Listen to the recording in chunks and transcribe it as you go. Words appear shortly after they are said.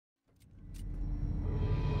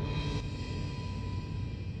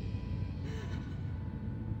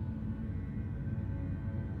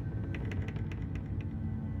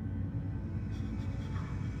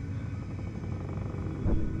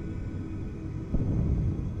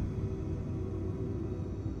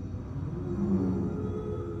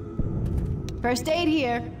First aid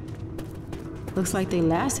here. Looks like they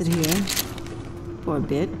lasted here for a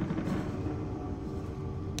bit.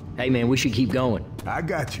 Hey man, we should keep going. I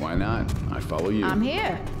got you. Why not? I follow you. I'm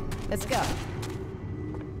here. Let's go.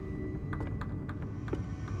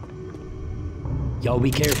 Y'all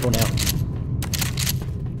be careful now.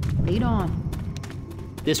 Lead on.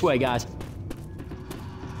 This way, guys.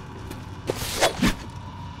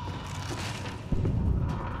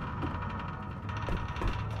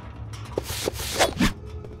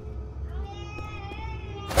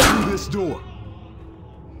 Through this door.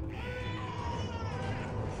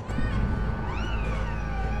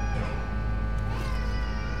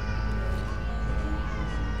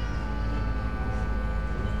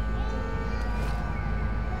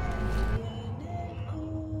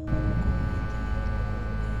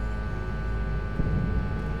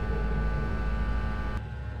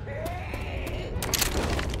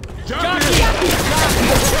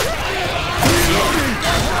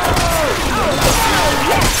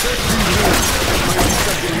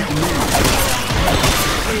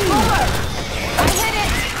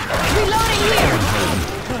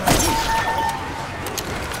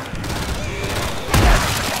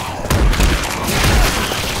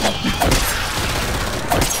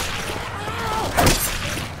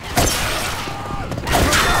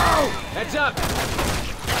 Heads up!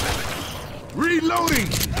 Reloading!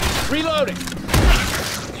 Reloading!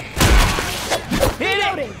 Hit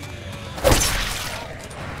it!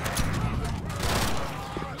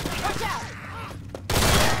 Watch out!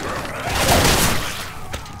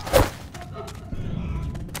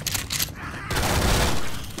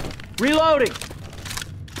 Reloading!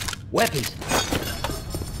 Weapons!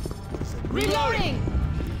 Reloading!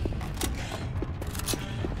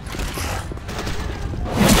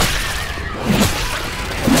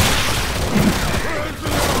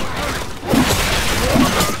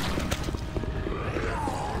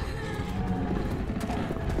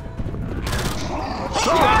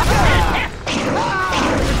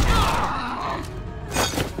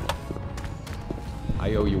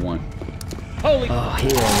 I owe you one. Holy... Oh, hell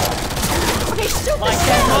no. Okay, shoot Like the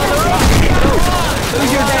that, shit! mother!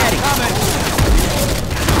 Who's your daddy?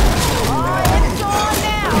 Alright, it's on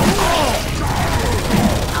now!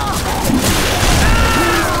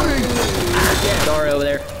 Sorry over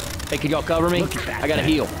there. Hey, could y'all cover me? I gotta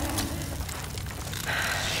heal.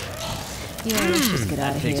 Yeah, let's just get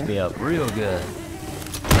out of Picks here. me up real good.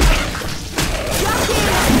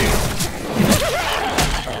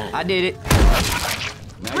 I did it.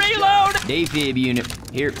 Nice Reload! Defib unit.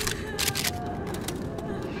 Here. Let's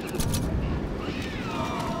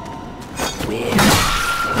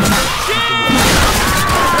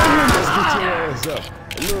get your ass up.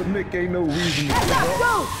 Little Nick ain't no reason to give up.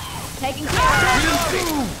 Go! Taking care of it!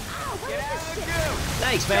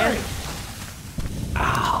 Thanks, man.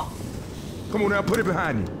 Ow. Come on now, put it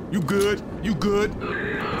behind you. You good? You good?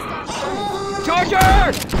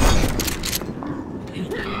 Charger!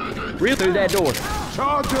 Real through that door.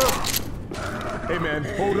 Charger! Hey man,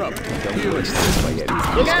 hold up. Heal it.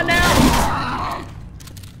 Look out now!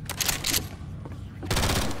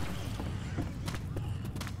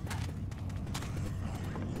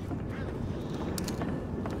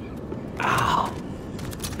 Ow.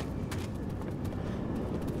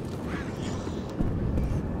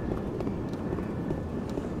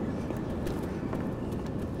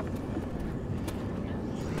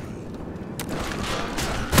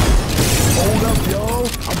 Hold up, yo.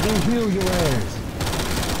 I'm gonna heal your ass.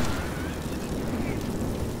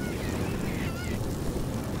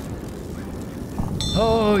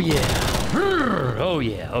 Oh yeah. Oh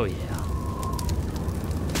yeah, oh yeah.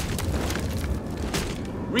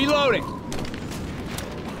 Reloading!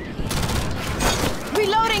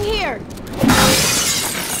 Reloading here!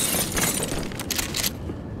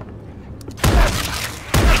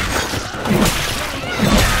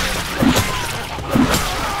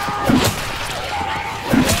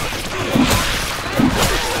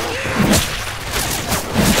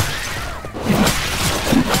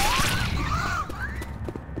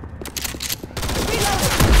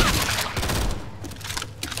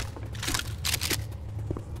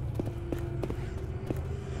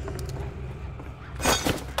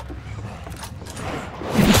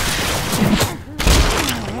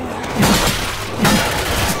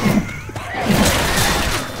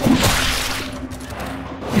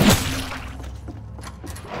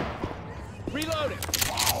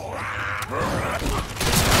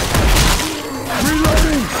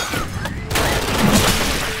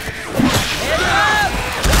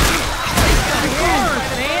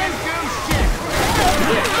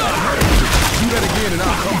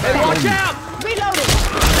 Watch out! Reloading!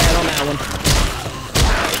 Bad on that one.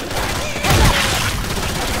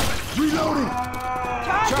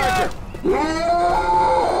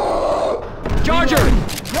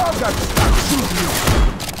 Y'all got to stop shooting me.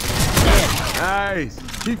 Nice.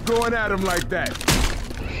 Keep going at him like that.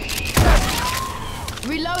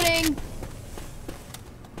 Reloading.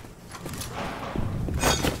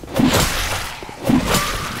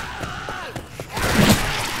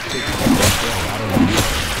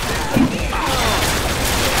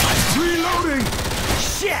 Reloading.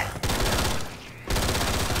 Shit!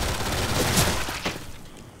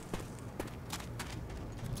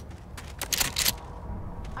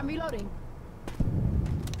 I'm reloading.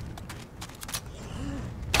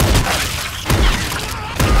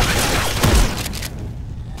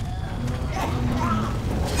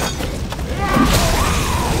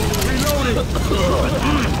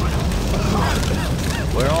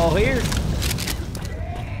 We're all here.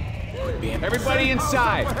 Everybody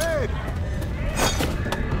inside. I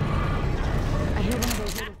hear one of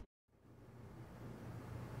those little...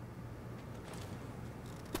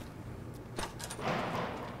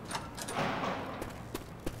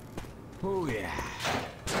 Oh yeah.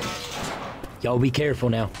 Y'all be careful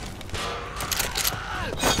now.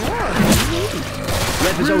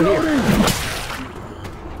 Weapons over here.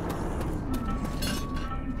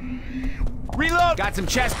 Reload. Got some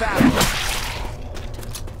chest battle.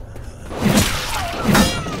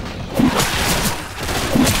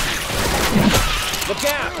 Look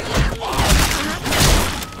out.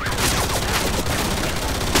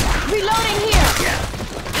 Reloading here.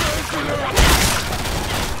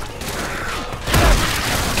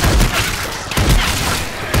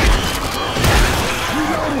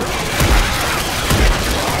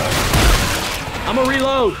 I'm gonna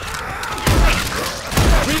reload.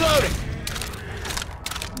 Reloading.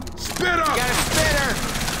 Spitter. Got a spinner.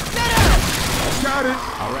 Got it.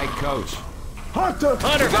 All right, coach. Hunter.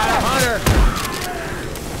 Hunter, Got a hunter.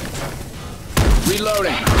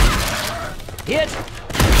 Reloading. hit.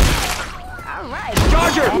 All right.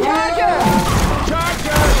 Charger.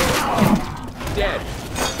 Charger. Dead.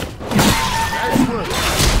 Excellent.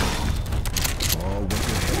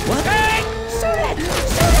 What? Shoot it! Shoot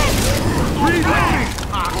it! Reloading.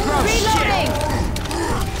 Reloading!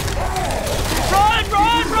 Run,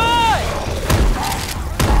 run, run!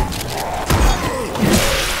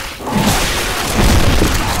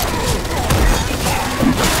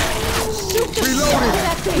 Shoot the shit out of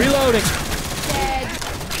that thing! Reloading. Dead.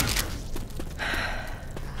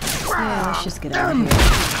 Yeah, let's just get out of here.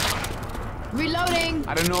 Reloading!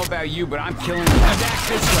 I don't know about you, but I'm killing them. Back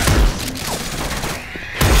this way.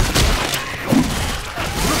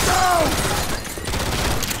 Look out.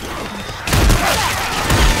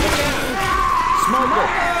 Smoker.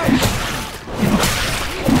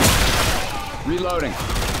 Reloading.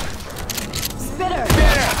 Spitter!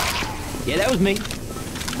 Yeah, that was me.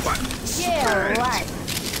 Yeah, right.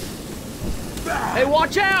 Hey,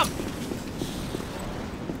 watch out!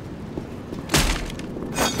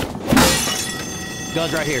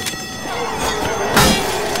 Guns right here.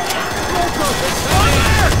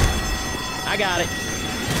 I got it.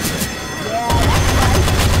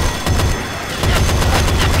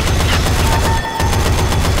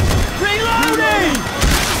 Reloading!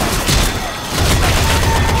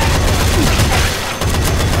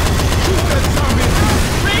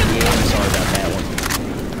 Yeah, I'm sorry about that one.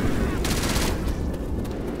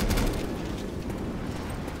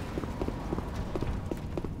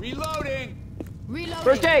 Reloading. Reloading!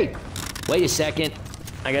 First aid! Wait a second.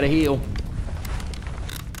 I gotta heal.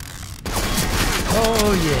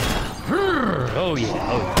 Oh, yeah. Oh,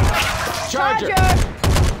 yeah. Oh, yeah. Charger.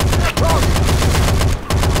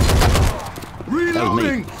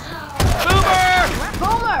 Reloading.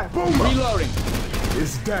 Boomer! Boomer. Reloading.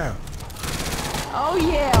 It's down. Oh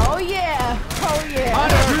yeah, oh yeah, oh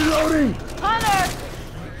yeah. Reloading. Hunter!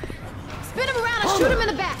 Spin him around and shoot him in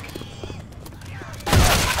the back.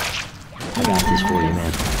 I got this for you,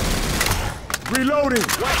 man. Reloading.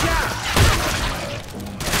 Watch out.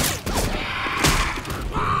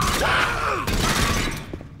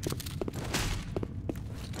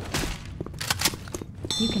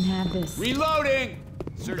 You can have this. Reloading.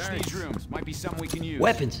 Search these rooms. Might be something we can use.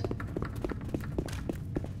 Weapons.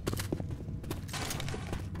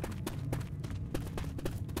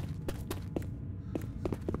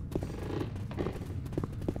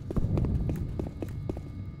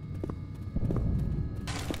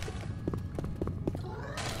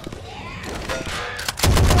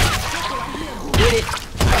 Get it.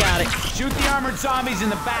 I got it. Shoot the armored zombies in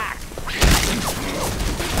the back.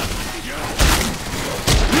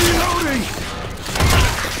 Reloading.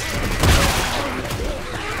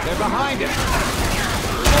 They're behind us.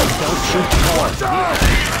 Don't shoot the car.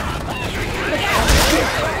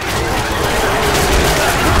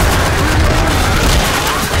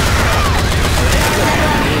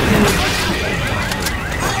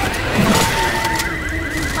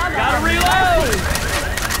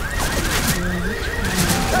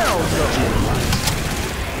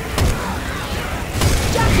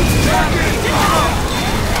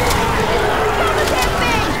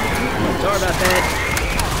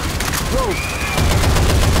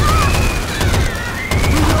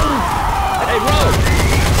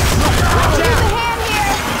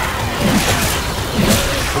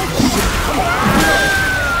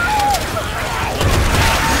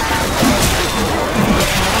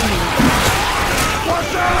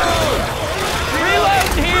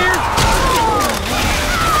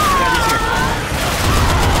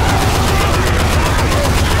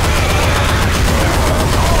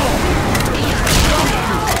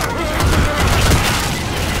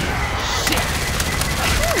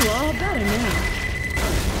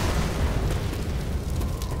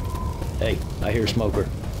 smoker.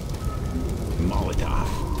 Molotov.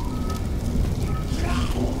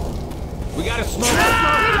 We got a smoker.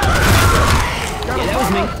 Yeah, that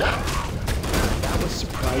was me. That was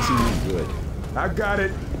surprisingly good. I got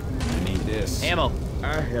it. I need this. Ammo.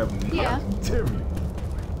 I have Yeah. activity.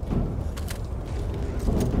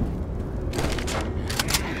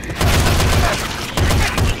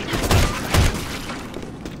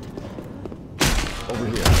 Over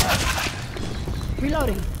here.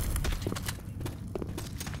 Reloading.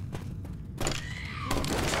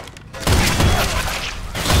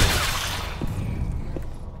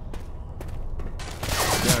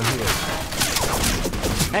 Down here.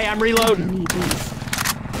 Hey, I'm reloading. Need these.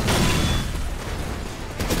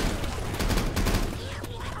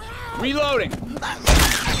 Reloading.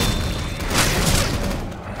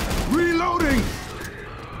 Reloading!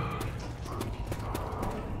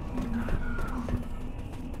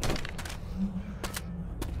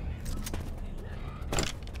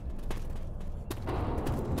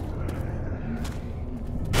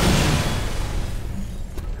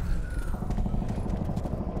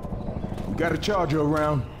 We got a charger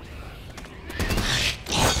around.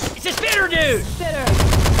 It's a spitter dude! Spitter.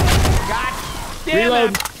 God damn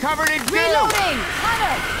Reload. it. Covered in goo. Reloading.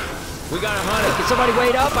 Hunter. We got a hunter. Can somebody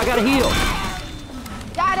wait up? I gotta heal.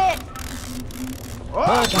 Got it.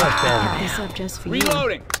 Much better. This up just for you.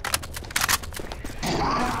 Reloading.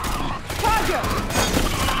 Charger.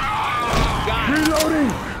 Got it. Reloading!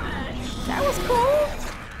 That was cool.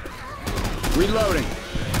 Reloading.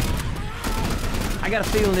 I got a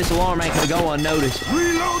feeling this alarm ain't gonna go unnoticed.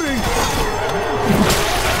 Reloading!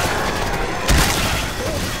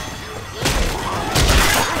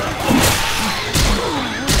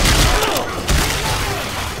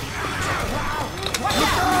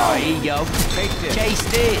 Oh, here you go. Take this. Chase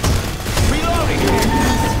this.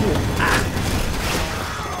 Reloading.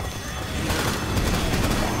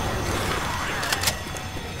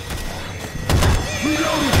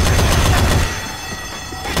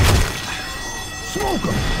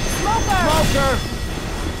 Smoker! Smoker.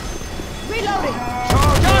 Reloading.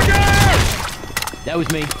 Charger! That was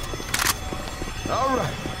me. All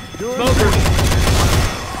right. Doing Smoker.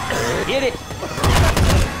 Get it.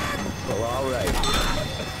 Oh, all right.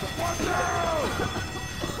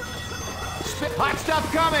 Hot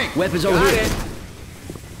stuff coming. Weapons over Got here. it.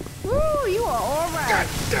 Woo, you are all right.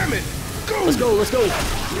 Damn it! Go! Let's go, let's go.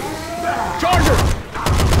 Charger.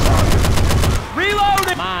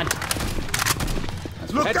 Reload it. Mine.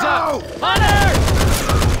 Look Heads out! up. Hunter!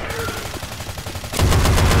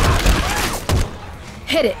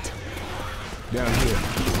 Hit it. Down here.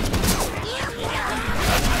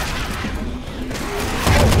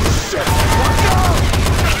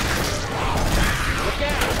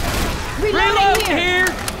 Reloading Reload here. here.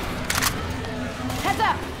 Heads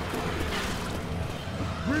up.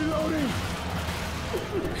 Reloading!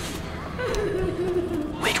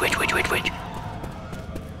 Wait.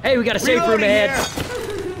 Hey, we got a safe room Reloading ahead. here.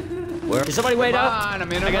 Where? Can somebody wait Come up? on,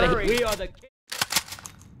 I'm in a I gotta. hurry. We are the.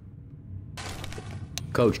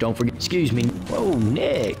 Coach, don't forget. Excuse me. Whoa,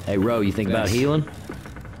 Nick. Hey, Ro, you think about Thanks. healing?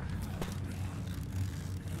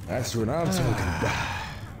 That's what I'm talking about.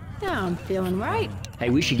 Now I'm feeling right. Hey,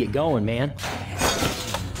 we should get going, man.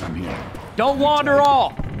 I'm here. Don't wander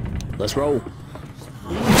off. Let's roll.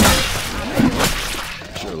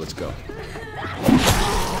 Sure, let's go.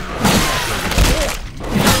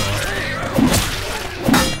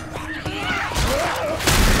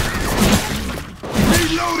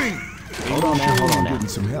 Reloading! Hold on now, hold on now. Getting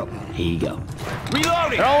some help. Here you go.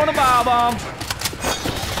 Reloading. Throwing a bile bomb.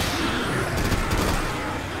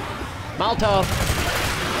 Molotov.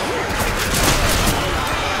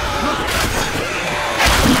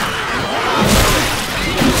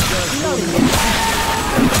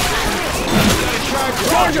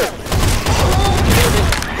 Charger.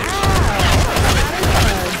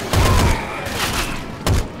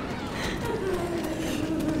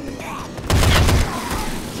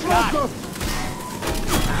 Smoker!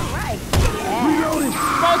 All right. Reloading!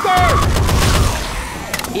 Smoker.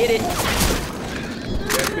 Hit it.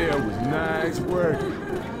 That there was nice work.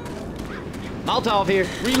 Molotov here.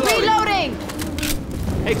 Reloading.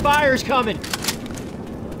 Hey, fire's coming.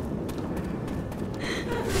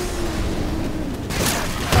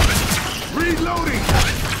 Reloading!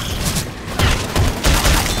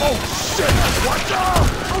 Oh shit! Watch out!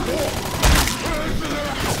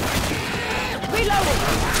 Reloading.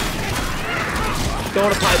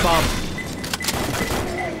 Throwing a pipe bomb.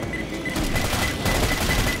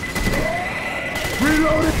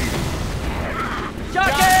 Reloading!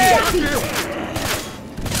 Jockey!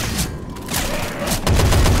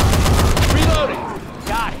 Reloading.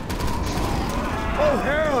 Got it. Oh,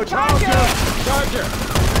 hell! Charger! Charger!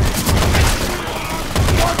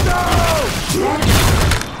 Watch out!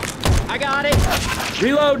 I got it.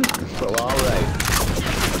 Reloading. Well, all right.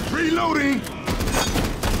 Reloading!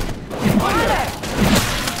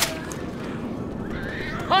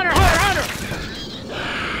 Hunter!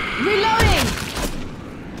 Reloading!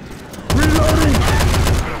 Reloading!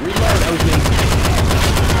 Reload. That was me.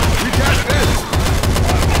 We got this!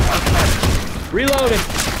 Reloading.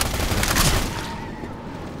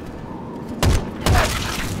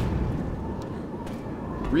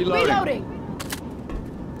 Reloading!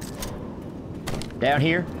 Down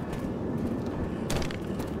here.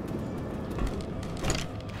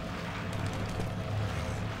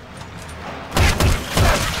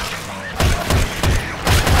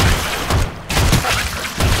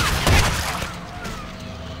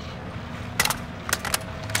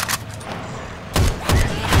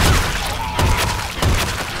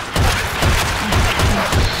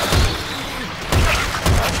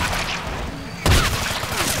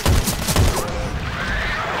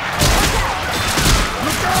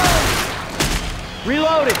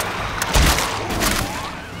 Reloading!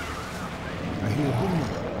 I hear boom.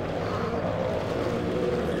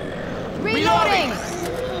 Reloading!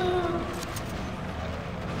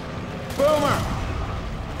 Boomer!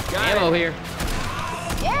 Ammo here.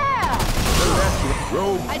 Yeah!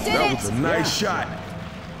 Rogue, I did that it. was a nice shot.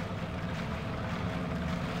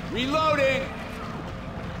 Reloading!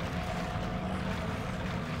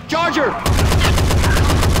 Charger!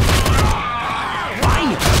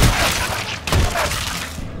 Fine!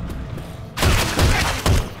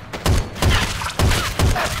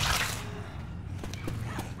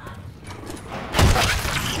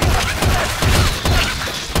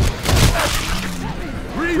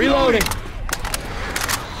 Reloading! Up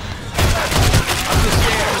the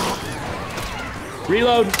stairs!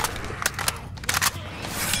 Reload!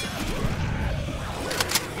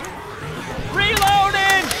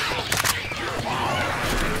 Reloading!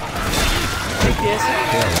 Take this.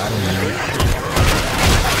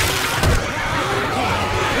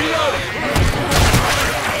 Reloading!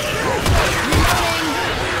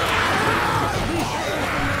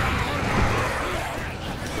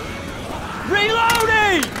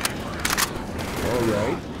 Reloading! All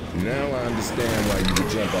right. Now I understand why you would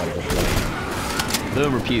jump out of a plane.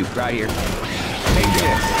 Boomer puke, right here. Hey,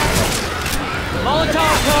 yes.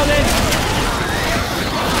 Molotov coming!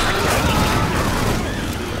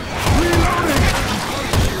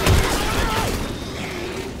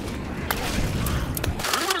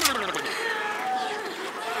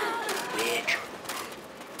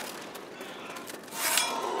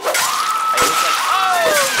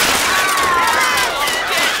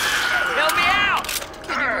 Help me out!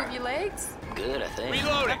 Can you move your legs? Good, I think.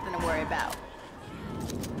 Reloading! Nothing to worry about.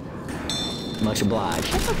 Much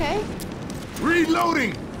obliged. That's okay.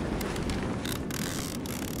 Reloading!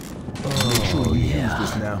 Oh, yeah.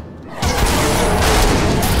 Use this now.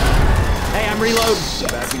 Hey, I'm reloading.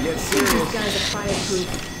 About to get serious. These guys are fireproof.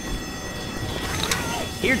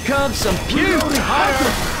 Here comes some puke!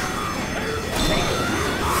 Hunter!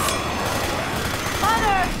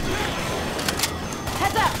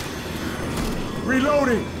 Heads up!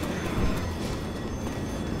 Reloading!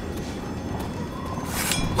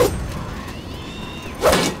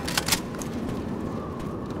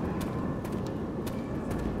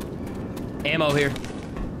 Ammo here.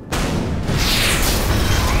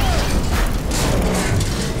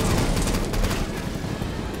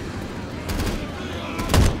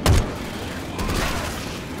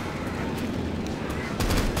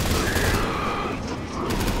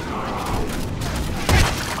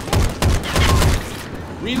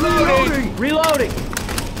 Reloading! Reloading!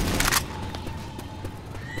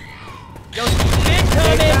 Yo, spit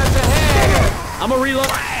coming! I'm a reload.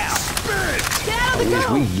 Get out of the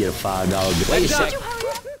go! We can get a $5 bill. Wait a sec. Would you hurry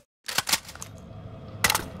up?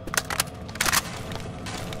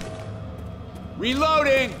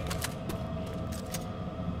 Reloading!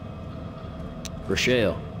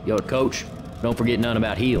 Rochelle, yo, coach, don't forget none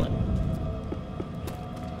about healing.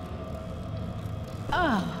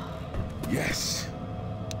 Oh. Yes.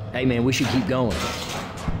 Hey, man, we should keep going.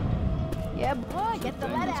 Yeah, boy, get the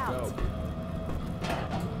lead out.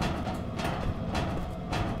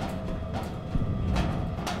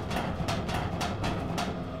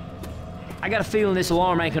 I got a feeling this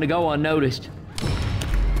alarm ain't gonna go unnoticed.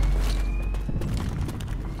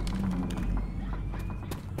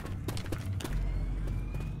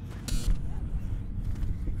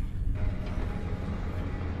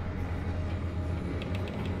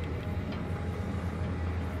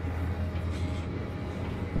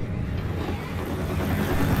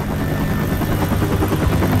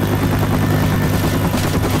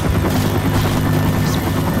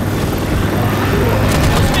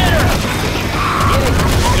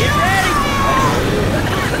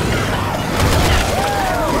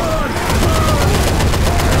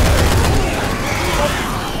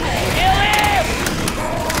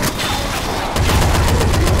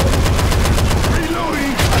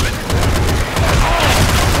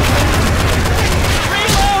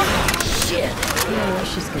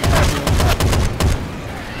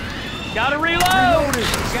 Gotta reload! Reloading!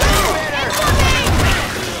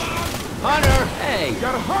 Hunter! Hey!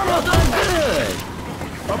 Got a hunter! Well done, good!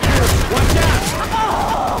 Up here! Watch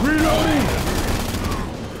out! Reloading!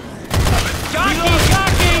 Jockey!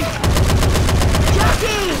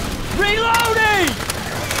 Jockey! Reloading!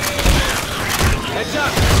 Heads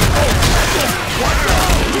up!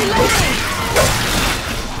 Reloading!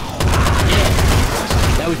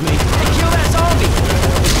 That was me. Hey, kill that zombie!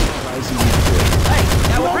 Hey,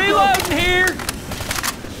 now we're reloading here!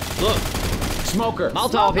 Look! Smoker!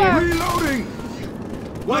 Molotov Smoker. here! Reloading!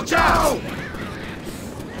 Watch out!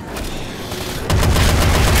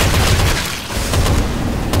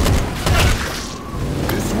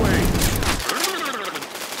 This way!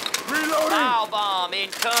 Reloading! Foul bomb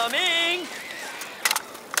incoming!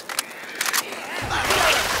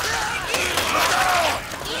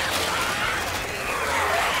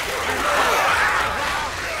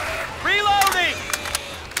 Reloading!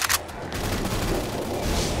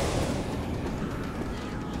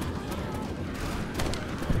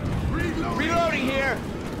 Reloading here.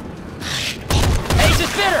 Ace is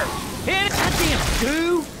bitter! Hit it! Goddamn,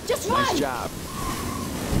 dude! Just run! Nice job.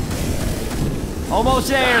 Almost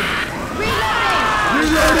there! Reloading!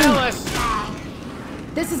 Ellis!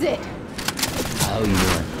 This is it. How you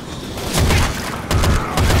doing?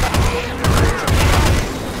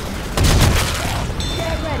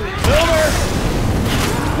 Get ready. Silver!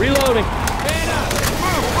 Reloading!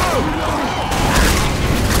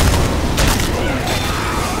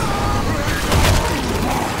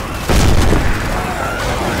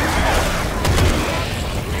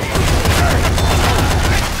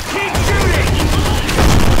 Keep shooting.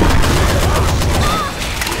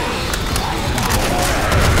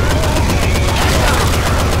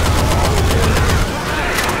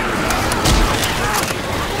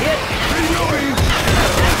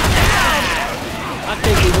 I'm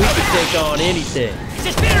thinking we could take on anything. It's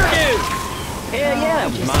a spinner dude! Hell yeah, that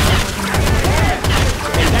was mine.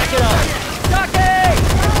 Hey, back it up! Jockey!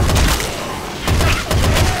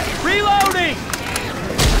 Reloading!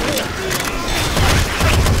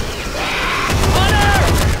 Hunter!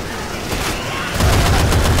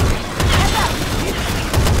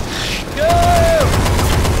 Go!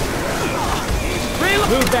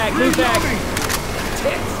 Move back, move back!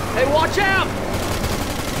 Hey, watch out!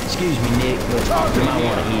 Excuse me, Nick, but you might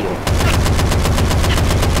want to heal.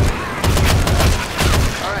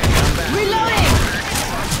 Reloading!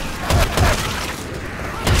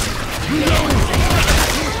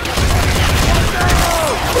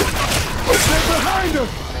 They're behind us!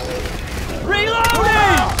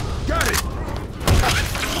 Reloading! Got it!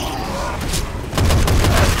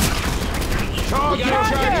 Charger!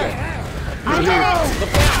 I did it!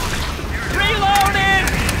 Reloading!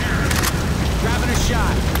 Grabbing a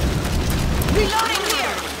shot. Reloading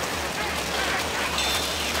here!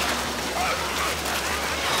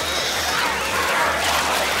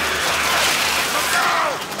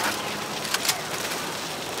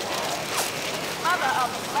 Mother of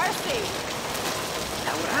mercy!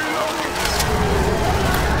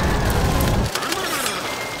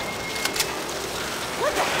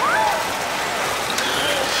 What the hell?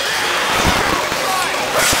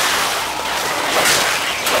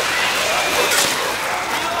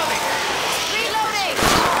 Reloading!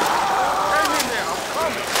 Hang in there, I'm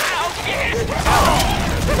coming!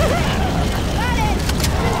 Got it!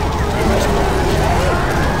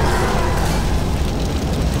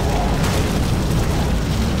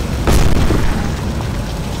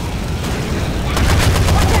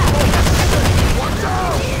 Watch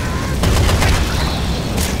out!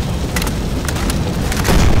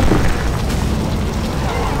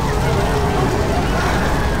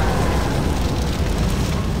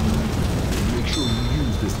 Make sure you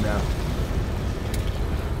use this now.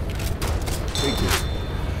 Take this.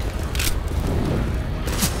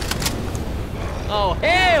 Oh,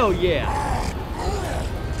 hell yeah!